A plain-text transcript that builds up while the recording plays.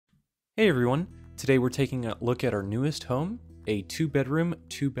Hey everyone, today we're taking a look at our newest home, a 2-bedroom,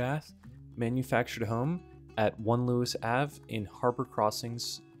 2-bath manufactured home at 1 Lewis Ave in Harbor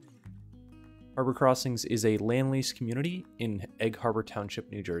Crossings. Harbor Crossings is a land lease community in Egg Harbor Township,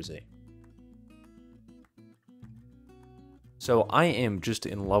 New Jersey. So I am just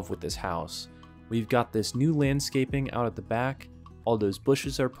in love with this house. We've got this new landscaping out at the back, all those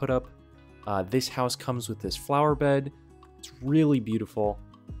bushes are put up. This house comes with this flower bed. It's really beautiful.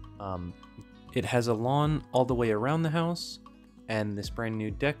 It has a lawn all the way around the house and this brand new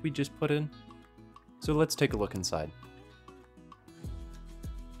deck we just put in. So let's take a look inside.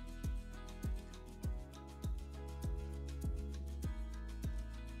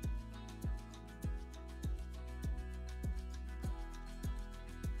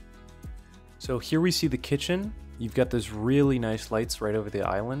 So here we see the kitchen. You've got those really nice lights right over the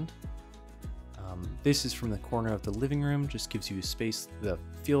island. This is from the corner of the living room, just gives you space, the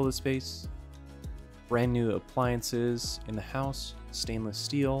feel of the space. Brand new appliances in the house, stainless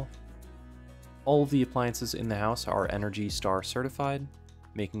steel. All of the appliances in the house are Energy Star certified,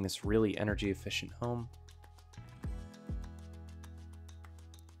 making this really energy efficient home.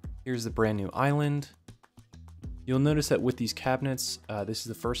 Here's the brand new island. You'll notice that with these cabinets, this is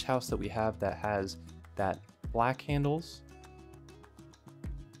the first house that we have that has that black handles.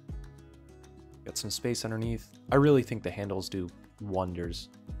 Got some space underneath. I really think the handles do wonders.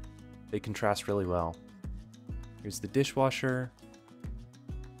 They contrast really well. Here's the dishwasher.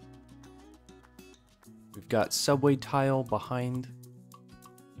 We've got subway tile behind.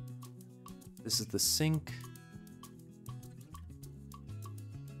 This is the sink.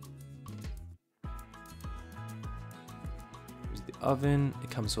 Here's the oven.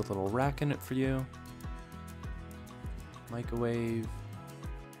 It comes with a little rack in it for you. Microwave.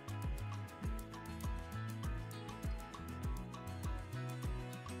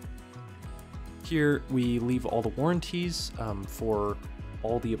 Here we leave all the warranties for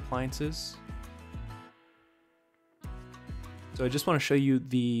all the appliances. So I just want to show you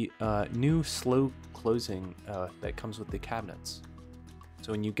the new slow closing that comes with the cabinets.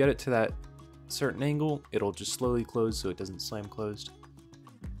 So when you get it to that certain angle, it'll just slowly close so it doesn't slam closed.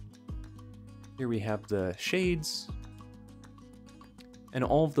 Here we have the shades. And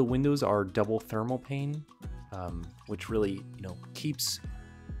all of the windows are double thermal pane, which really, keeps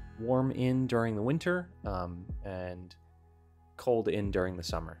warm in during the winter and cold in during the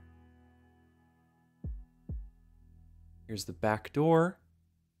summer. Here's the back door.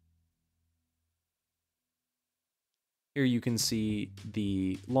 Here you can see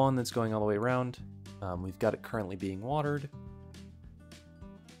the lawn that's going all the way around. We've got it currently being watered.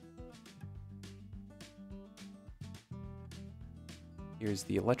 Here's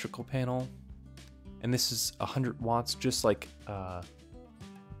the electrical panel. And this is 100 watts, just like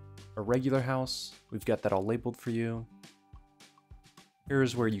a regular house. We've got that all labeled for you.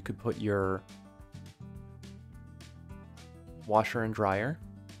 Here's where you could put your washer and dryer.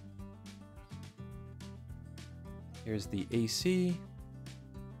 Here's the AC.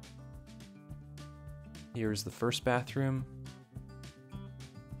 Here's the first bathroom.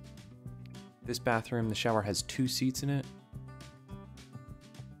 This bathroom, the shower has 2 seats in it.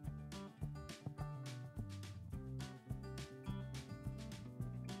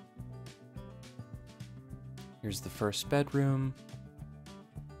 Here's the first bedroom.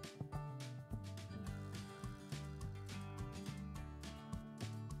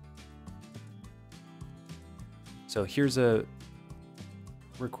 So here's a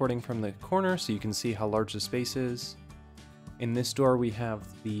recording from the corner so you can see how large the space is. In this door we have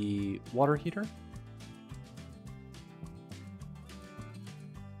the water heater.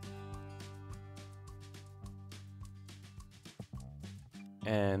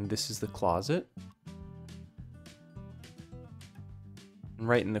 And this is the closet. And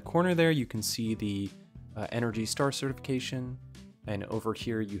right in the corner there, you can see the Energy Star certification, and over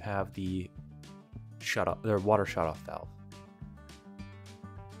here you have the water shutoff valve.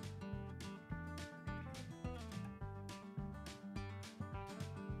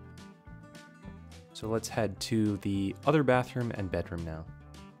 So let's head to the other bathroom and bedroom now.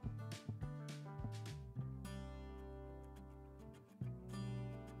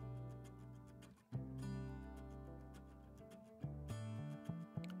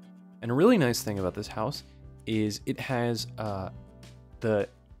 And a really nice thing about this house is it has the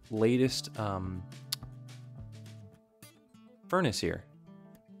latest furnace here.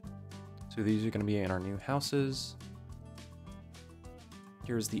 So these are going to be in our new houses.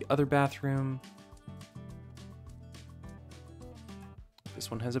 Here's the other bathroom. This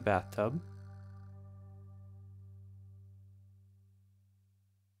one has a bathtub.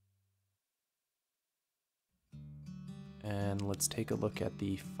 And let's take a look at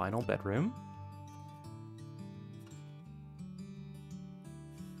the final bedroom.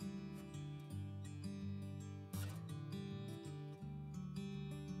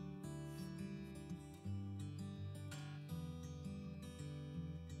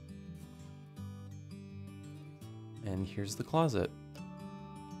 And here's the closet.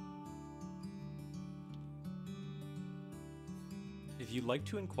 If you'd like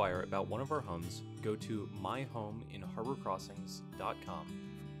to inquire about one of our homes, go to myhomeinharborcrossings.com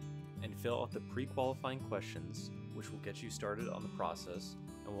and fill out the pre-qualifying questions, which will get you started on the process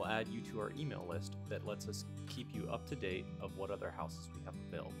and will add you to our email list that lets us keep you up to date of what other houses we have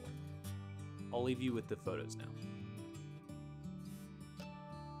available. I'll leave you with the photos now.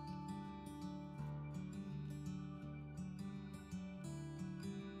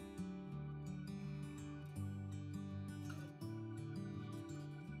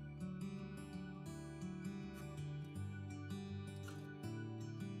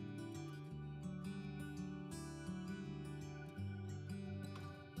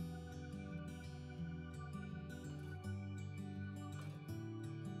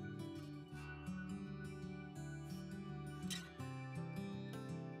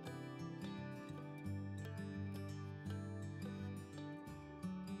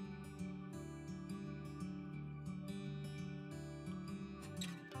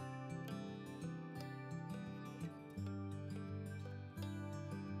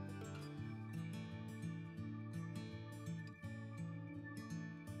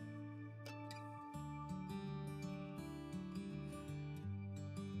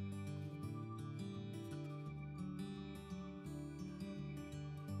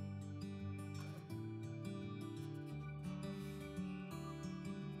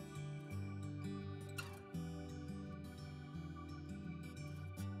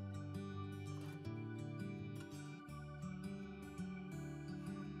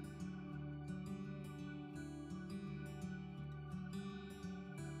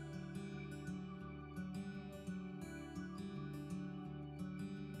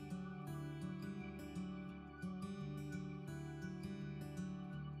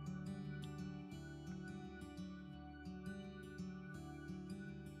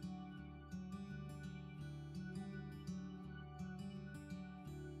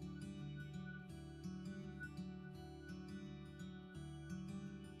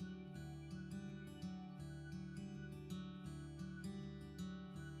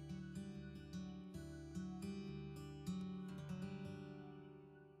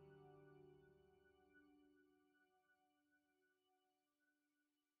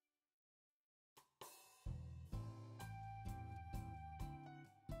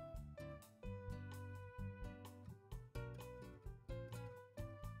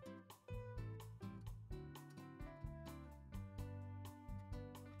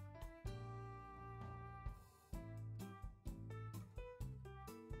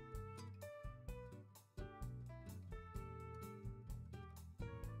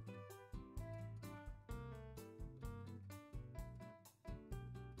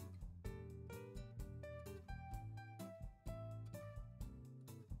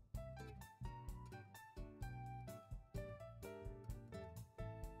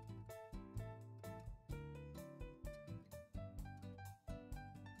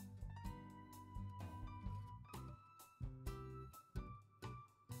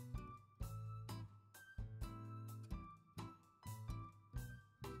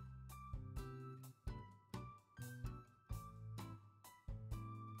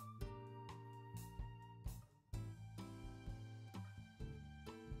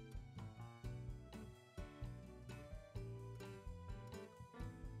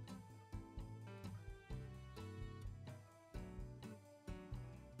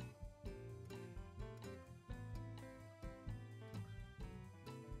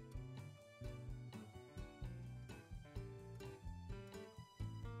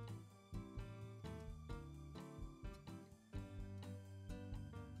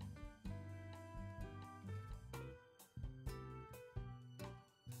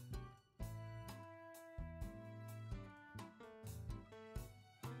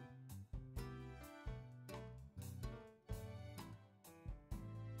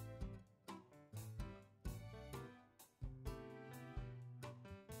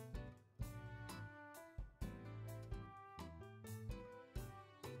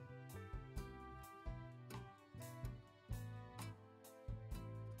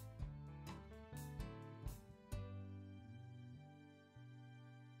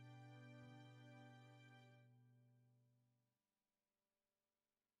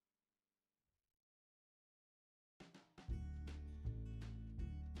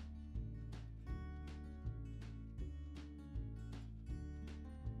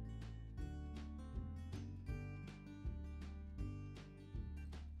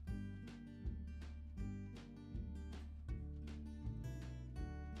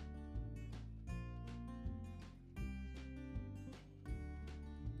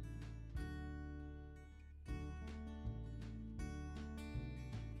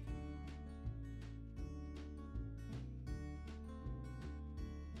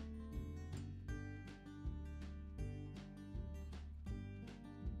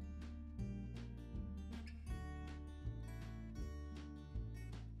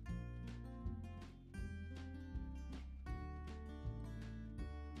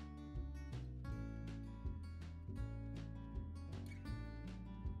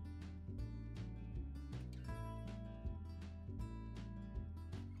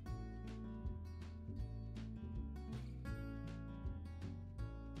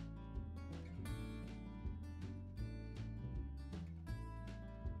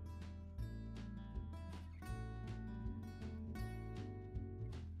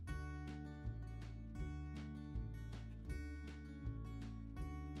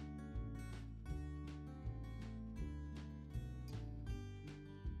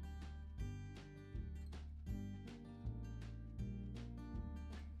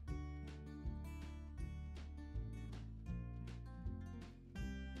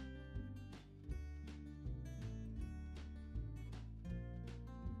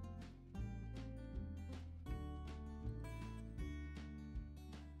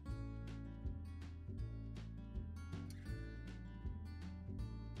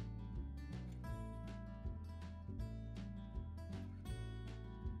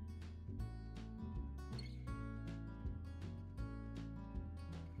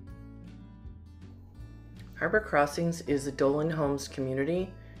 Harbor Crossings is a Dolan Homes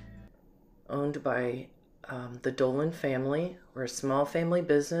community owned by the Dolan family. We're a small family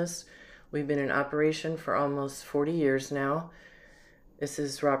business. We've been in operation for almost 40 years now. This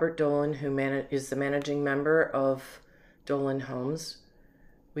is Robert Dolan, who is the managing member of Dolan Homes.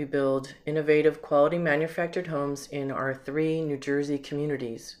 We build innovative, quality manufactured homes in our 3 New Jersey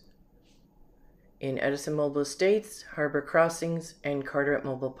communities: in Edison Mobile Estates, Harbor Crossings, and Carteret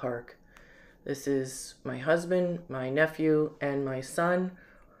Mobile Park. This is my husband, my nephew, and my son.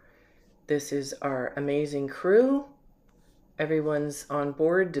 This is our amazing crew. Everyone's on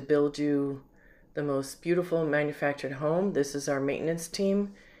board to build you the most beautiful manufactured home. This is our maintenance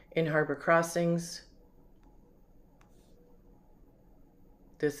team in Harbor Crossings.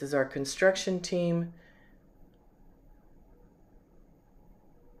 This is our construction team.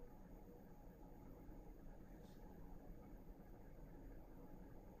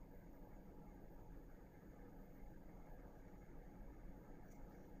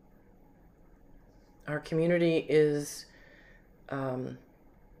 Our community is a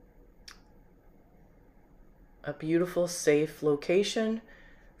beautiful, safe location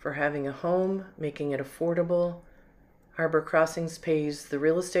for having a home, making it affordable. Harbor Crossings pays the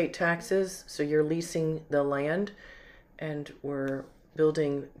real estate taxes, so you're leasing the land, and we're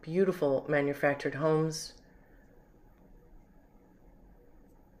building beautiful manufactured homes.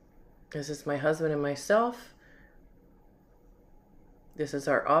 This is my husband and myself. This is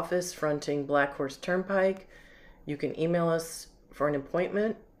our office fronting Black Horse Turnpike. You can email us for an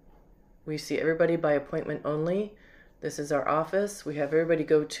appointment. We see everybody by appointment only. This is our office. We have everybody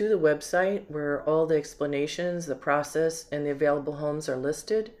go to the website where all the explanations, the process, and the available homes are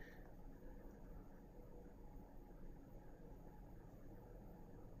listed.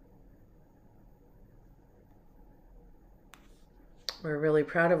 We're really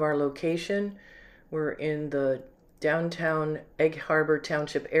proud of our location. We're in the downtown Egg Harbor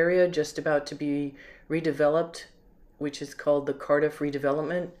Township area, just about to be redeveloped, which is called the Cardiff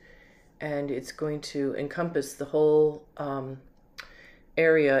redevelopment. And it's going to encompass the whole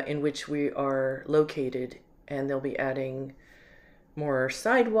area in which we are located. And they'll be adding more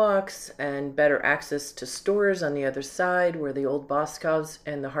sidewalks and better access to stores on the other side where the old Boscov's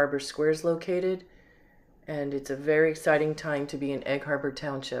and the Harbor Square is located. And it's a very exciting time to be in Egg Harbor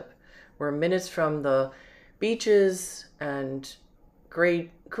Township. We're minutes from the beaches and great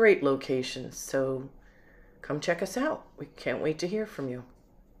locations. So come check us out. We can't wait to hear from you.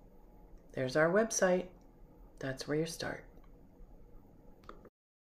 There's our website. That's where you start.